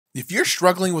If you're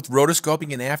struggling with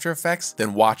rotoscoping in After Effects,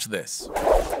 then watch this.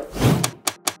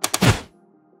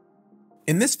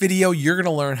 In this video, you're going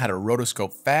to learn how to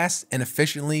rotoscope fast and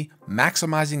efficiently,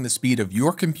 maximizing the speed of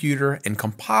your computer and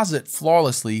composite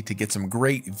flawlessly to get some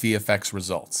great VFX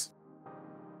results.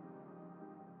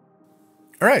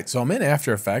 Alright, so I'm in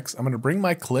After Effects. I'm going to bring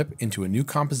my clip into a new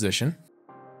composition,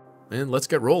 and let's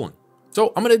get rolling.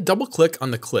 So I'm going to double click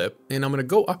on the clip, and I'm going to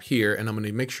go up here and I'm going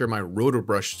to make sure my Roto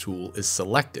Brush tool is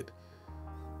selected.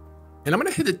 And I'm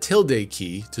going to hit the tilde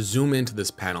key to zoom into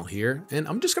this panel here, and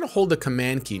I'm just going to hold the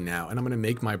command key now, and I'm going to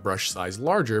make my brush size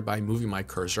larger by moving my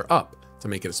cursor up. To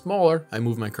make it smaller, I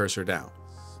move my cursor down.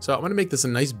 So I'm going to make this a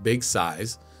nice big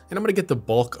size, and I'm going to get the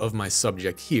bulk of my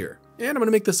subject here. And I'm going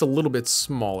to make this a little bit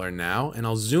smaller now, and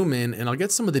I'll zoom in and I'll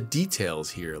get some of the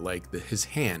details here, like his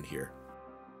hand here.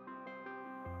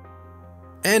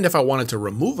 And if I wanted to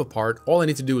remove a part, all I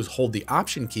need to do is hold the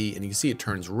Option key, and you can see it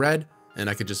turns red, and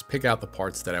I could just pick out the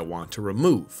parts that I want to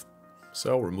remove.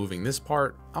 So removing this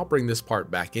part, I'll bring this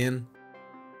part back in.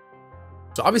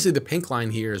 So obviously the pink line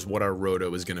here is what our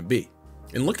roto is going to be.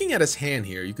 And looking at his hand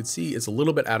here, you can see it's a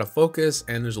little bit out of focus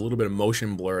and there's a little bit of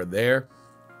motion blur there.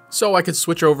 So I could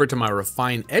switch over to my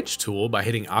Refine Edge tool by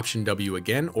hitting Option W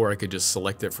again, or I could just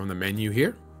select it from the menu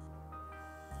here.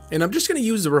 And I'm just going to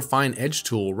use the Refine Edge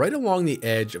tool right along the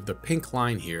edge of the pink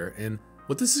line here. And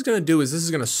what this is going to do is this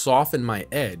is going to soften my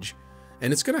edge.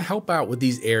 And it's going to help out with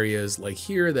these areas like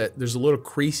here that there's a little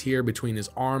crease here between his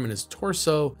arm and his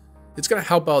torso. It's going to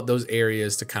help out those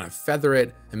areas to kind of feather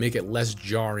it and make it less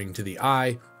jarring to the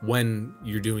eye when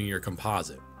you're doing your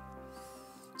composite.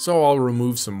 So I'll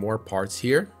remove some more parts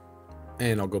here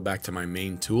and I'll go back to my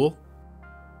main tool.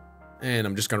 And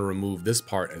I'm just going to remove this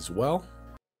part as well.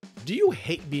 Do you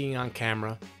hate being on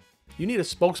camera? You need a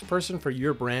spokesperson for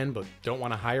your brand but don't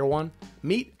want to hire one?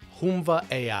 Meet Humva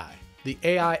AI. The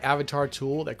AI avatar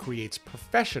tool that creates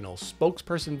professional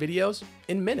spokesperson videos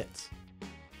in minutes.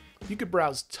 You could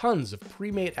browse tons of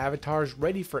pre-made avatars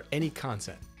ready for any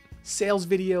content. Sales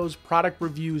videos, product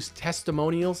reviews,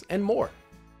 testimonials, and more.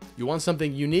 You want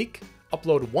something unique?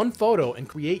 Upload one photo and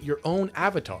create your own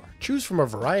avatar. Choose from a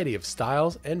variety of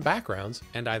styles and backgrounds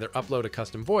and either upload a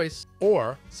custom voice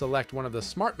or select one of the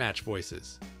Smart Match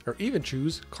voices, or even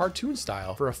choose cartoon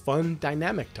style for a fun,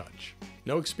 dynamic touch.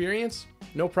 No experience?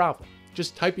 No problem.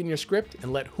 Just type in your script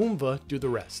and let Humva do the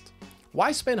rest.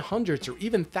 Why spend hundreds or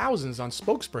even thousands on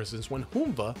spokespersons when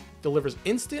Humva delivers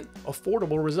instant,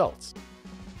 affordable results?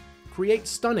 Create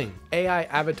stunning AI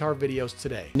avatar videos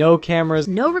today. No cameras,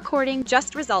 no recording,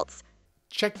 just results.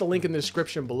 Check the link in the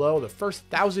description below. The first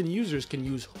 1,000 users can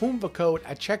use Humva code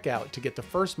at checkout to get the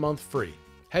first month free.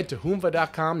 Head to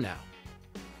humva.com now.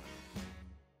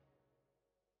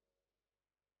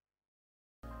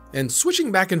 And switching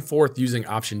back and forth using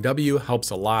Option W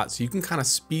helps a lot, so you can kind of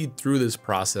speed through this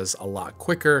process a lot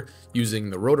quicker using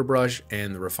the Roto Brush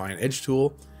and the Refine Edge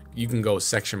tool. You can go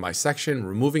section by section,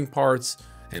 removing parts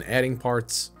and adding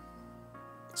parts.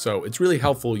 So it's really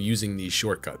helpful using these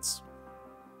shortcuts.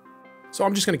 So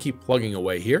I'm just going to keep plugging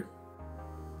away here.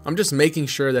 I'm just making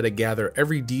sure that I gather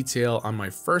every detail on my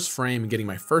first frame and getting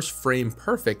my first frame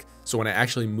perfect, so when I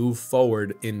actually move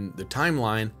forward in the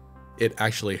timeline, it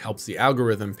actually helps the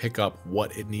algorithm pick up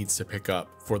what it needs to pick up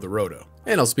for the roto.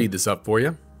 And I'll speed this up for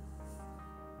you.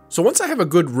 So once I have a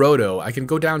good roto, I can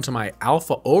go down to my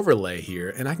alpha overlay here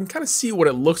and I can kind of see what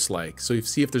it looks like. So you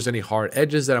see if there's any hard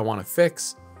edges that I want to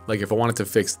fix. Like if I wanted to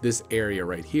fix this area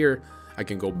right here, I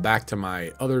can go back to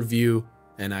my other view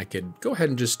and I could go ahead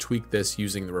and just tweak this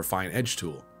using the Refine Edge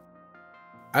tool.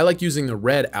 I like using the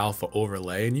red alpha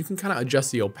overlay, and you can kind of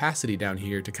adjust the opacity down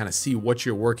here to kind of see what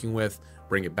you're working with,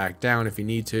 bring it back down if you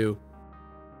need to.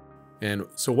 And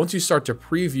so once you start to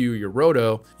preview your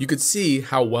roto, you could see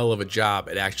how well of a job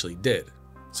it actually did.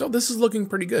 So this is looking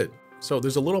pretty good. So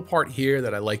there's a little part here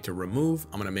that I like to remove.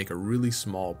 I'm gonna make a really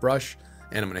small brush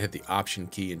and I'm gonna hit the Option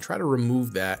key and try to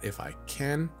remove that if I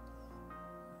can.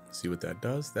 See what that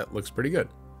does. That looks pretty good.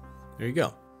 There you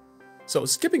go. So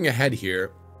skipping ahead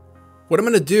here, what I'm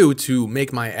going to do to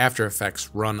make my After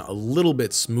Effects run a little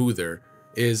bit smoother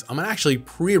is I'm going to actually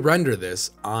pre-render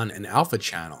this on an alpha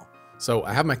channel. So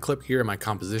I have my clip here in my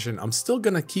composition. I'm still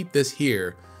going to keep this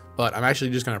here, but I'm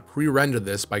actually just going to pre-render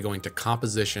this by going to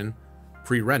Composition,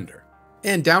 Pre-render.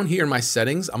 And down here in my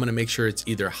settings, I'm going to make sure it's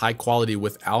either high quality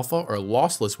with alpha or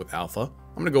lossless with alpha.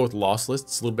 I'm going to go with lossless.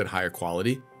 It's a little bit higher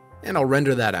quality, and I'll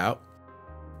render that out.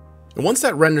 And once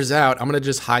that renders out, I'm going to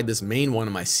just hide this main one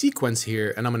in my sequence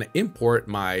here, and I'm going to import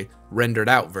my rendered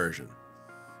out version.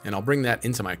 And I'll bring that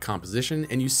into my composition,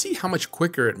 and you see how much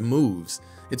quicker it moves.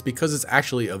 It's because it's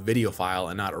actually a video file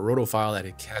and not a roto file that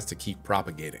it has to keep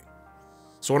propagating.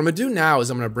 So what I'm gonna do now is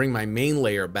I'm gonna bring my main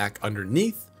layer back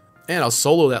underneath, and I'll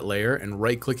solo that layer, and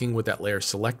right clicking with that layer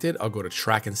selected, I'll go to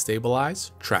Track and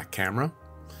Stabilize, Track Camera.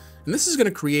 And this is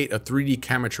gonna create a 3D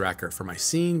camera tracker for my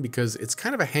scene because it's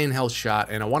kind of a handheld shot,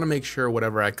 and I wanna make sure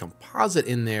whatever I composite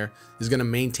in there is gonna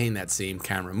maintain that same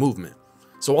camera movement.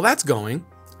 So while that's going,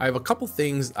 I have a couple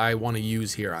things I wanna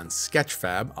use here on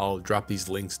Sketchfab. I'll drop these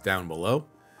links down below.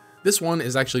 This one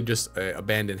is actually just an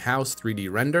abandoned house 3D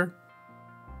render.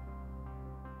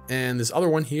 And this other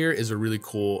one here is a really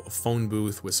cool phone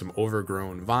booth with some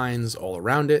overgrown vines all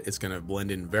around it. It's gonna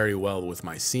blend in very well with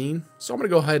my scene. So I'm gonna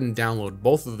go ahead and download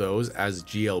both of those as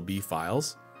GLB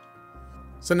files.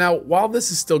 So now while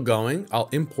this is still going, I'll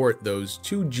import those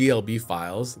two GLB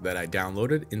files that I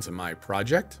downloaded into my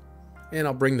project. And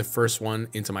I'll bring the first one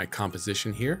into my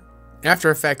composition here.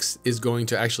 After Effects is going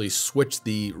to actually switch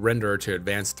the renderer to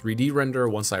advanced 3D render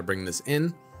once I bring this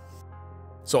in.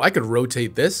 So I could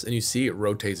rotate this and you see it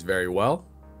rotates very well.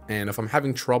 And if I'm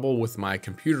having trouble with my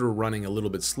computer running a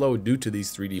little bit slow due to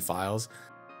these 3D files,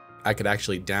 I could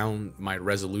actually down my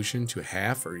resolution to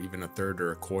half or even a third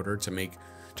or a quarter to make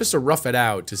just to rough it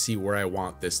out to see where I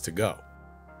want this to go.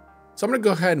 So I'm gonna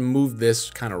go ahead and move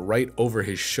this kind of right over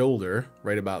his shoulder,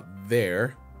 right about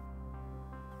there.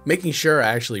 Making sure I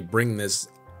actually bring this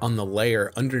on the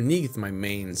layer underneath my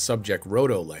main subject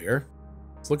roto layer.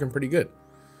 It's looking pretty good.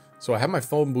 So I have my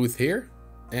phone booth here,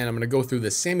 and I'm gonna go through the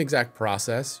same exact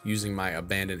process using my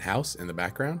abandoned house in the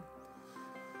background.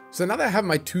 So now that I have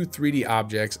my two 3D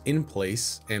objects in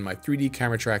place and my 3D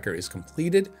camera tracker is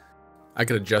completed, I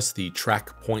could adjust the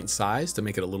track point size to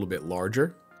make it a little bit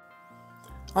larger.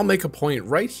 I'll make a point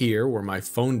right here where my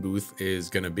phone booth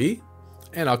is gonna be,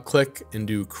 and I'll click and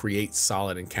do Create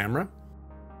Solid in Camera.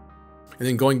 And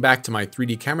then going back to my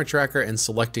 3D camera tracker and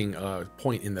selecting a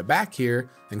point in the back here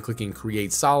and clicking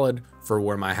Create Solid for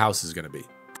where my house is gonna be.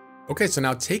 Okay, so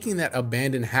now taking that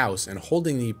abandoned house and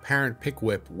holding the parent pick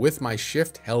whip with my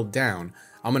shift held down,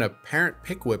 I'm gonna parent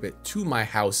pick whip it to my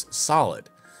house solid.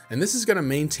 And this is gonna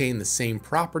maintain the same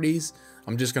properties.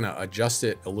 I'm just gonna adjust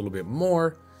it a little bit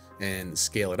more and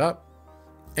scale it up.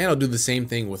 And I'll do the same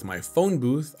thing with my phone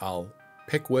booth. I'll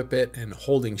pick whip it and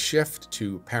holding shift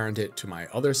to parent it to my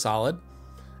other solid.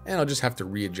 And I'll just have to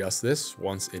readjust this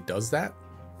once it does that.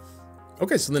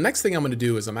 Okay, so the next thing I'm gonna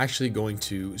do is I'm actually going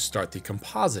to start the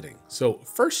compositing. So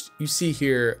first you see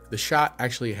here, the shot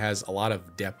actually has a lot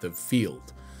of depth of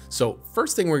field. So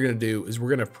first thing we're gonna do is we're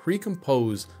gonna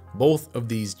pre-compose both of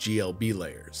these GLB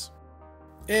layers.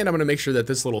 And I'm gonna make sure that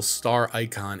this little star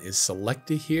icon is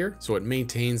selected here so it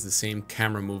maintains the same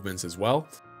camera movements as well.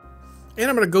 And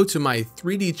I'm gonna go to my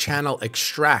 3D channel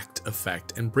extract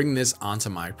effect and bring this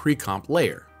onto my pre-comp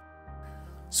layer.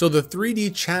 So the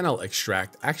 3D channel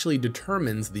extract actually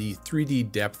determines the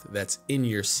 3D depth that's in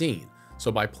your scene. So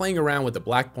by playing around with the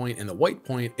black point and the white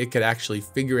point, it could actually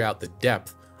figure out the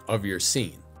depth of your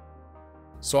scene.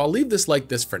 So I'll leave this like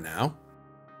this for now.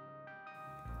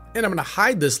 And I'm gonna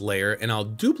hide this layer and I'll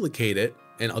duplicate it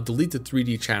and I'll delete the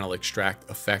 3D channel extract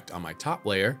effect on my top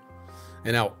layer.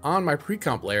 And now on my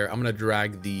pre-comp layer, I'm gonna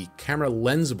drag the camera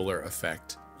lens blur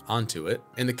effect onto it.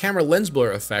 And the camera lens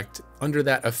blur effect, under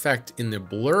that effect in the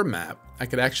blur map, I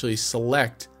could actually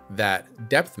select that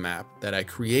depth map that I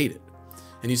created.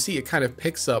 And you see it kind of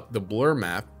picks up the blur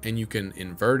map and you can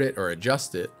invert it or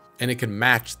adjust it and it can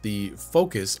match the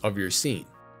focus of your scene.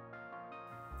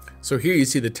 So here you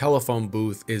see the telephone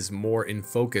booth is more in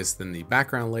focus than the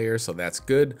background layer, so that's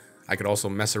good. I could also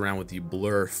mess around with the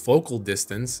blur focal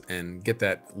distance and get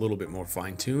that a little bit more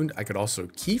fine-tuned. I could also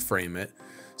keyframe it,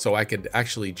 so I could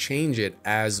actually change it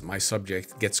as my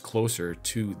subject gets closer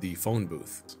to the phone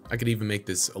booth. I could even make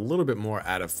this a little bit more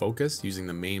out of focus using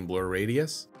the main blur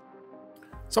radius.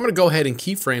 So I'm gonna go ahead and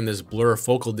keyframe this blur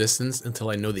focal distance until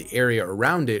I know the area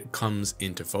around it comes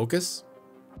into focus.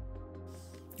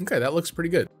 Okay, that looks pretty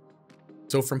good.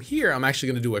 So from here, I'm actually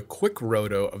gonna do a quick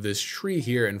roto of this tree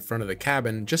here in front of the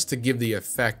cabin just to give the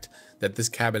effect that this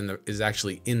cabin is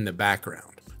actually in the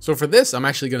background. So for this, I'm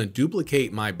actually gonna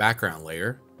duplicate my background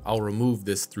layer. I'll remove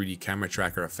this 3D camera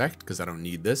tracker effect because I don't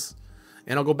need this.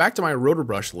 And I'll go back to my Roto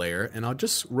Brush layer and I'll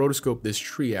just rotoscope this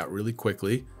tree out really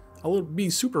quickly. I'll be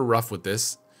super rough with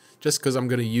this just because I'm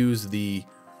gonna use the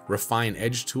refine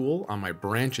edge tool on my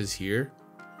branches here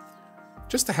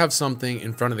just to have something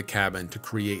in front of the cabin to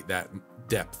create that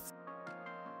depth.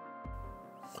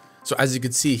 So as you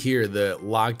can see here, the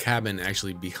log cabin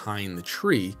actually behind the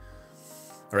tree.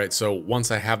 All right, so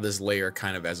once I have this layer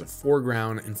kind of as a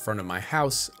foreground in front of my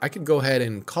house, I can go ahead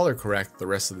and color correct the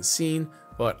rest of the scene,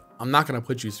 but I'm not gonna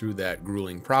put you through that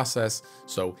grueling process.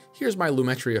 So here's my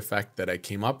Lumetri effect that I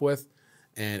came up with.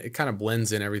 and it kind of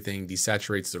blends in everything,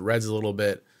 desaturates the reds a little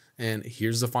bit, and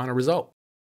here's the final result.